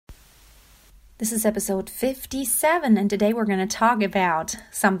This is episode 57, and today we're going to talk about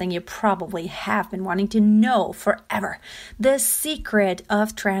something you probably have been wanting to know forever. The secret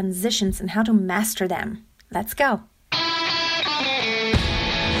of transitions and how to master them. Let's go.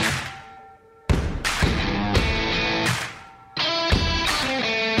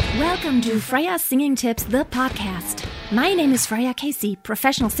 Welcome to Freya Singing Tips, the podcast. My name is Freya Casey,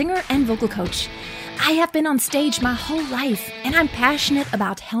 professional singer and vocal coach. I have been on stage my whole life, and I'm passionate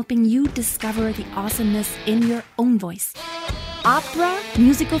about helping you discover the awesomeness in your own voice. Opera,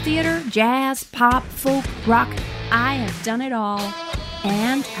 musical theater, jazz, pop, folk, rock, I have done it all.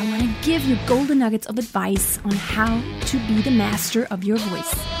 And I want to give you golden nuggets of advice on how to be the master of your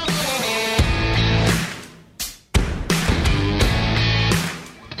voice.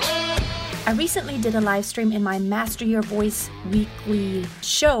 I recently did a live stream in my Master Your Voice weekly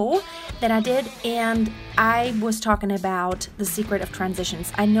show that I did, and I was talking about the secret of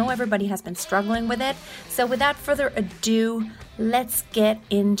transitions. I know everybody has been struggling with it, so without further ado, let's get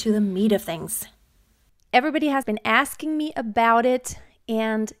into the meat of things. Everybody has been asking me about it,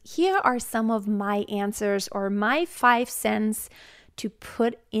 and here are some of my answers or my 5 cents to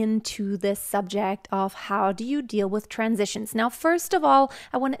put into the subject of how do you deal with transitions. Now, first of all,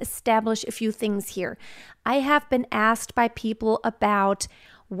 I want to establish a few things here. I have been asked by people about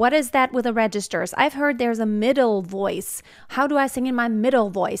what is that with the registers? I've heard there's a middle voice. How do I sing in my middle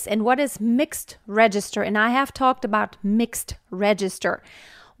voice? And what is mixed register? And I have talked about mixed register.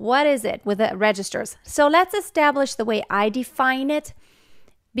 What is it with the registers? So let's establish the way I define it,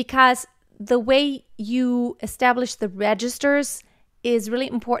 because the way you establish the registers is really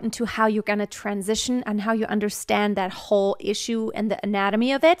important to how you're going to transition and how you understand that whole issue and the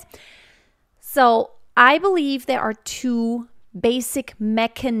anatomy of it. So I believe there are 2 basic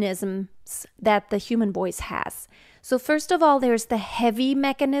mechanisms that the human voice has. So first of all, there's the heavy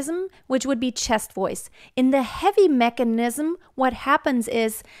mechanism, which would be chest voice. In the heavy mechanism, what happens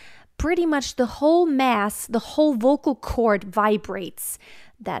is pretty much the whole mass, the whole vocal cord vibrates.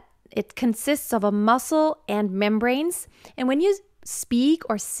 That it consists of a muscle and membranes. And when you speak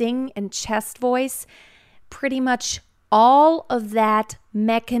or sing in chest voice, pretty much all of that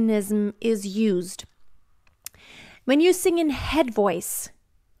mechanism is used. When you sing in head voice,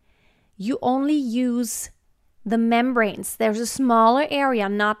 you only use the membranes. There's a smaller area,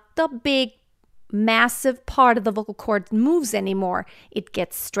 not the big, massive part of the vocal cord moves anymore. It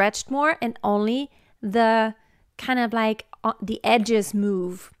gets stretched more, and only the kind of like the edges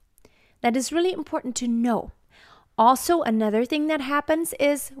move. That is really important to know. Also, another thing that happens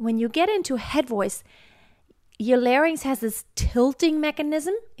is when you get into head voice, your larynx has this tilting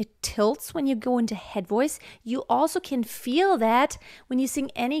mechanism. It tilts when you go into head voice. You also can feel that when you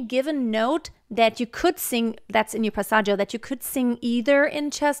sing any given note that you could sing, that's in your passaggio, that you could sing either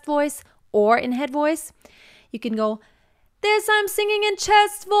in chest voice or in head voice. You can go, this I'm singing in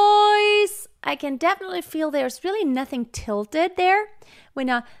chest voice. I can definitely feel there's really nothing tilted there. When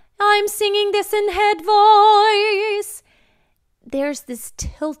I'm singing this in head voice, there's this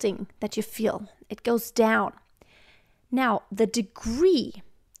tilting that you feel. It goes down. Now, the degree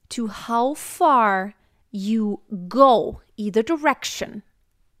to how far you go, either direction,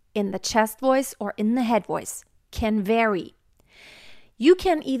 in the chest voice or in the head voice, can vary. You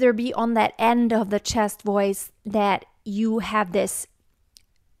can either be on that end of the chest voice that you have this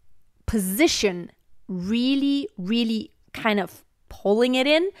position really, really kind of pulling it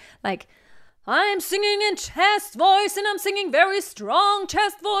in, like I'm singing in chest voice and I'm singing very strong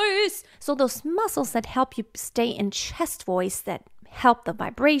chest voice. So those muscles that help you stay in chest voice, that help the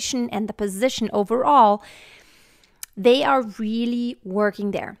vibration and the position overall, they are really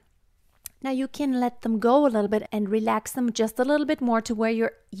working there. Now you can let them go a little bit and relax them just a little bit more to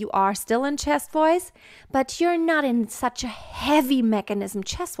where you are still in chest voice, but you're not in such a heavy mechanism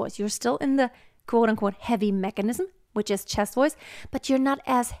chest voice. You're still in the quote unquote heavy mechanism, which is chest voice, but you're not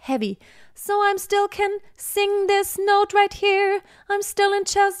as heavy. So I'm still can sing this note right here. I'm still in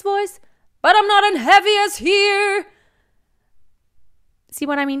chest voice, but I'm not as heavy as here. See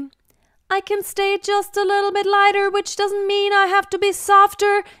what I mean? I can stay just a little bit lighter, which doesn't mean I have to be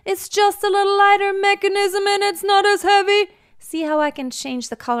softer. It's just a little lighter mechanism and it's not as heavy. See how I can change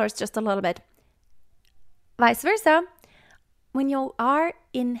the colors just a little bit. Vice versa. When you are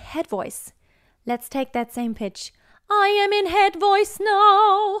in head voice, let's take that same pitch. I am in head voice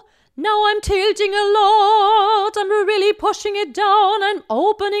now. Now I'm tilting a lot. I'm really pushing it down. I'm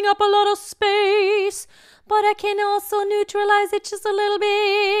opening up a lot of space. But I can also neutralize it just a little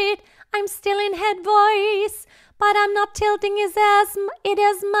bit. I'm still in head voice, but I'm not tilting it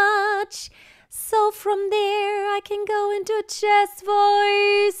as much. So from there, I can go into chest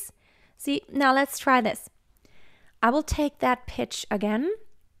voice. See, now let's try this. I will take that pitch again,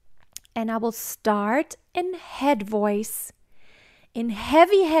 and I will start in head voice, in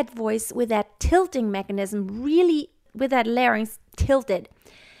heavy head voice with that tilting mechanism, really with that larynx tilted.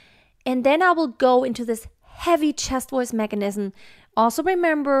 And then I will go into this heavy chest voice mechanism. Also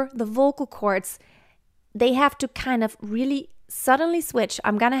remember the vocal cords, they have to kind of really suddenly switch.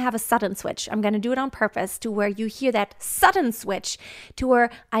 I'm going to have a sudden switch. I'm going to do it on purpose to where you hear that sudden switch to where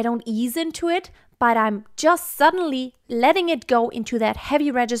I don't ease into it, but I'm just suddenly letting it go into that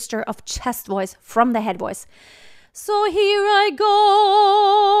heavy register of chest voice from the head voice. So here I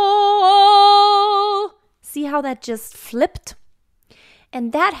go. See how that just flipped?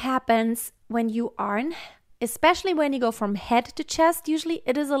 And that happens when you are in, especially when you go from head to chest. Usually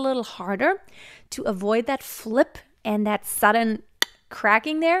it is a little harder to avoid that flip and that sudden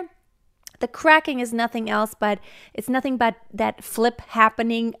cracking there. The cracking is nothing else, but it's nothing but that flip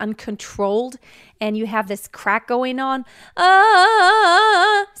happening uncontrolled, and you have this crack going on.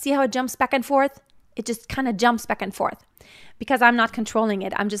 See how it jumps back and forth? It just kind of jumps back and forth because I'm not controlling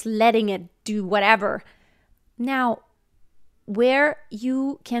it. I'm just letting it do whatever. Now, where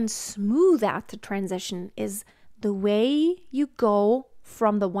you can smooth out the transition is the way you go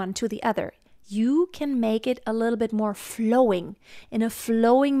from the one to the other. You can make it a little bit more flowing, in a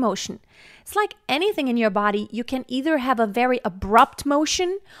flowing motion. It's like anything in your body. You can either have a very abrupt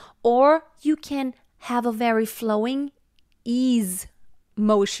motion or you can have a very flowing ease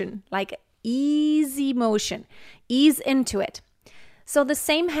motion, like easy motion. Ease into it. So the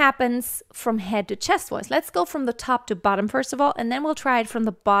same happens from head to chest voice. Let's go from the top to bottom first of all, and then we'll try it from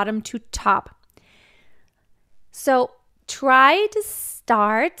the bottom to top. So try to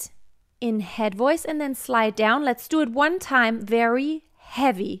start in head voice and then slide down. Let's do it one time, very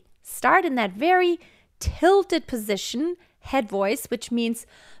heavy. Start in that very tilted position, head voice, which means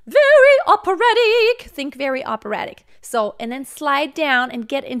very operatic. Think very operatic. So, and then slide down and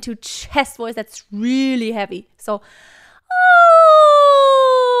get into chest voice that's really heavy. So,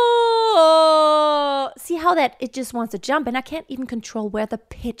 oh, see how that it just wants to jump, and I can't even control where the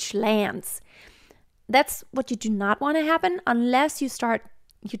pitch lands. That's what you do not want to happen unless you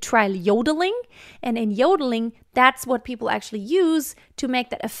try yodeling. And in yodeling, that's what people actually use to make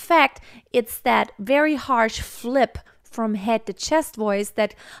that effect. It's that very harsh flip from head to chest voice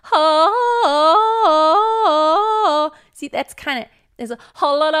that, see, that's kind of, there's a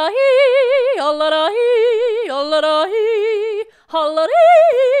ha-la-da-hee, ha-la-da-hee, ha-la-da-hee,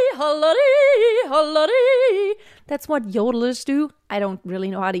 ha-la-dee, ha-la-dee, ha-la-dee. That's what yodelers do. I don't really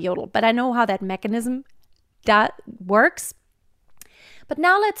know how to yodel, but I know how that mechanism works. But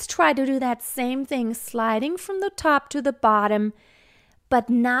now let's try to do that same thing, sliding from the top to the bottom, but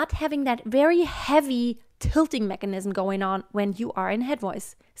not having that very heavy tilting mechanism going on when you are in head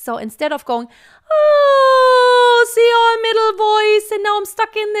voice. So instead of going, oh, see how I'm middle voice, and now I'm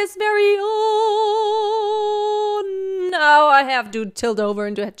stuck in this very, oh, now I have to tilt over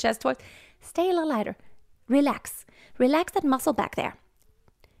into a chest voice. Stay a little lighter. Relax. Relax that muscle back there.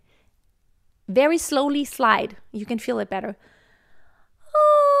 Very slowly slide. You can feel it better.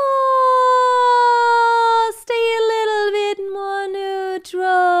 Oh, stay a little bit more neutral.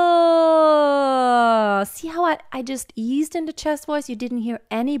 See how I just eased into chest voice? You didn't hear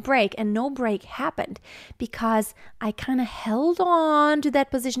any break, and no break happened because I kind of held on to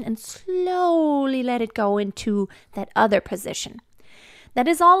that position and slowly let it go into that other position. That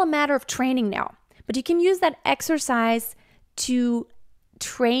is all a matter of training now, but you can use that exercise to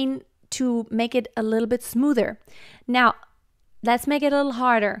train to make it a little bit smoother. Now, let's make it a little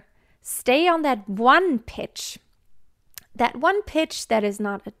harder. Stay on that one pitch. That one pitch that is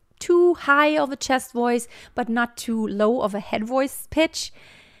not too high of a chest voice, but not too low of a head voice pitch.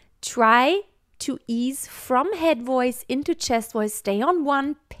 Try to ease from head voice into chest voice. Stay on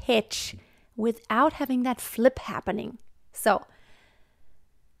one pitch without having that flip happening. So,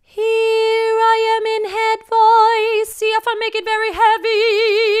 here I am in head voice. See if I make it very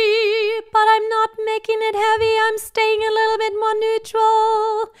heavy. But I'm not making it heavy. I'm staying a little bit more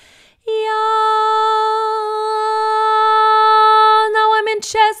neutral. Yeah. Now I'm in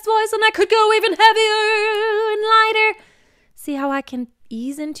chest voice and I could go even heavier and lighter. See how I can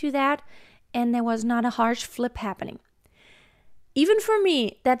ease into that? And there was not a harsh flip happening. Even for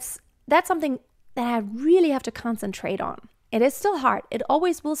me, that's something that I really have to concentrate on. It is still hard. It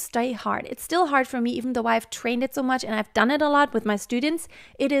always will stay hard. It's still hard for me, even though I've trained it so much and I've done it a lot with my students.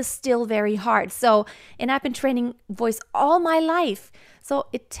 It is still very hard. So, and I've been training voice all my life. So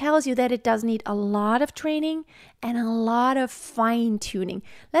it tells you that it does need a lot of training and a lot of fine tuning.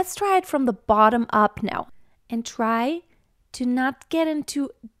 Let's try it from the bottom up now and try to not get into,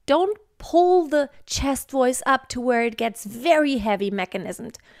 don't pull the chest voice up to where it gets very heavy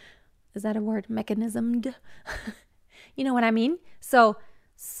mechanismed. Is that a word? Mechanismed? You know what I mean? So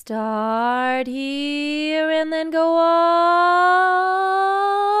start here and then go on.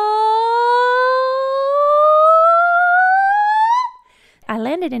 I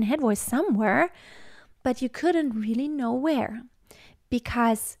landed in head voice somewhere, but you couldn't really know where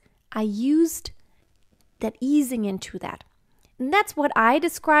because I used that easing into that. And that's what I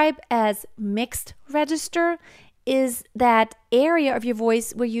describe as mixed register, is that area of your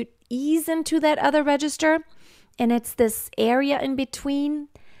voice where you ease into that other register, and it's this area in between.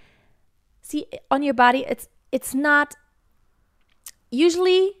 See, on your body, it's not,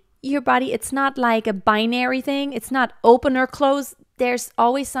 usually your body, it's not like a binary thing. It's not open or close. There's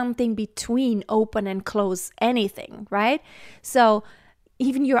always something between open and close anything, right? So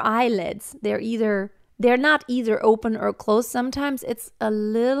even your eyelids, they're not either open or closed. Sometimes it's a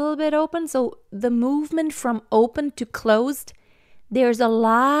little bit open. So the movement from open to closed, there's a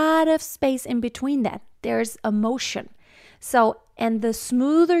lot of space in between that. There's a motion. So, and the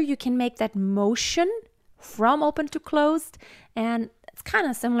smoother you can make that motion from open to closed, and it's kind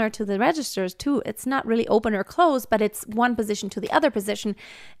of similar to the registers too. It's not really open or closed, but it's one position to the other position.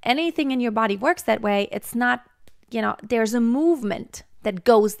 Anything in your body works that way. It's not, there's a movement that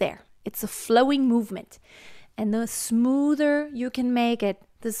goes there. It's a flowing movement. And the smoother you can make it,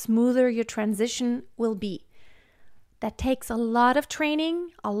 the smoother your transition will be. That takes a lot of training,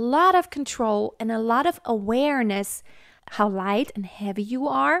 a lot of control, and a lot of awareness how light and heavy you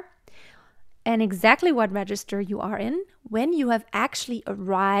are and exactly what register you are in, when you have actually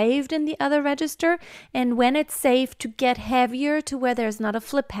arrived in the other register, and when it's safe to get heavier to where there's not a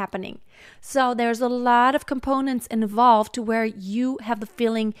flip happening. So there's a lot of components involved to where you have the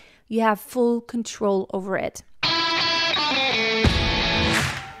feeling you have full control over it.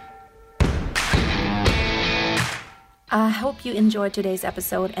 I hope you enjoyed today's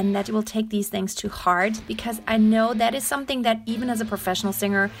episode and that you will take these things to heart, because I know that is something that even as a professional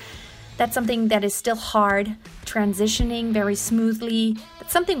singer, that's something that is still hard, transitioning very smoothly.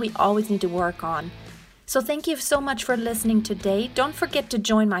 That's something we always need to work on. So thank you so much for listening today. Don't forget to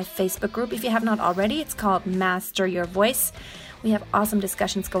join my Facebook group if you have not already. It's called Master Your Voice. We have awesome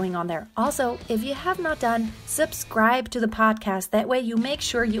discussions going on there. Also, if you have not done, subscribe to the podcast. That way you make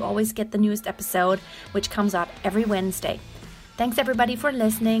sure you always get the newest episode, which comes out every Wednesday. Thanks everybody for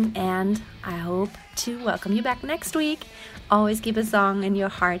listening, and I hope to welcome you back next week. Always keep a song in your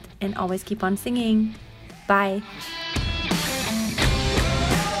heart and always keep on singing. Bye.